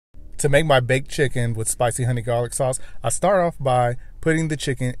To make my baked chicken with spicy honey garlic sauce, I start off by putting the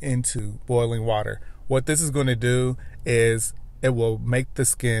chicken into boiling water. What this is going to do is it will make the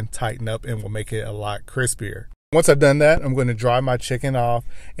skin tighten up and will make it a lot crispier. Once I've done that, I'm going to dry my chicken off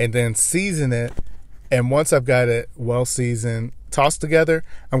and then season it. And once I've got it well seasoned, tossed together,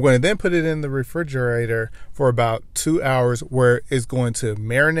 I'm going to then put it in the refrigerator for about 2 hours where it's going to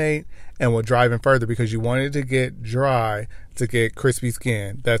marinate and will dry even further, because you want it to get dry to get crispy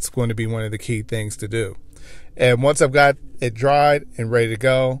skin. That's going to be one of the key things to do. And once I've got it dried and ready to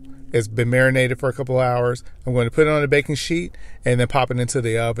go, it's been marinated for a couple of hours, I'm going to put it on a baking sheet and then pop it into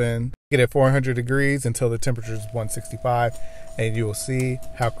the oven. Get it 400 degrees until the temperature is 165, and you will see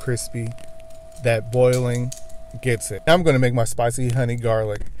how crispy that boiling gets it. Now I'm going to make my spicy honey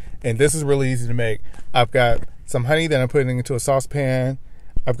garlic, and this is really easy to make. I've got some honey that I'm putting into a saucepan.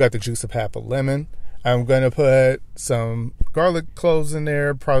 I've got the juice of half a lemon. I'm going to put some garlic cloves in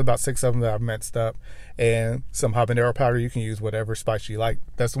there, probably about 6 of them that I've minced up, and some habanero powder. You can use whatever spice you like.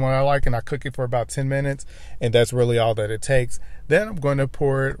 That's the one I like, and I cook it for about 10 minutes, and that's really all that it takes. Then I'm going to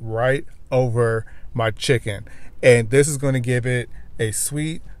pour it right over my chicken, and this is going to give it a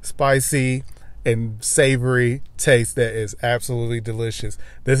sweet, spicy, and savory taste that is absolutely delicious.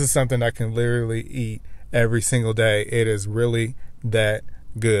 This is something I can literally eat every single day. It is really that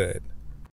good.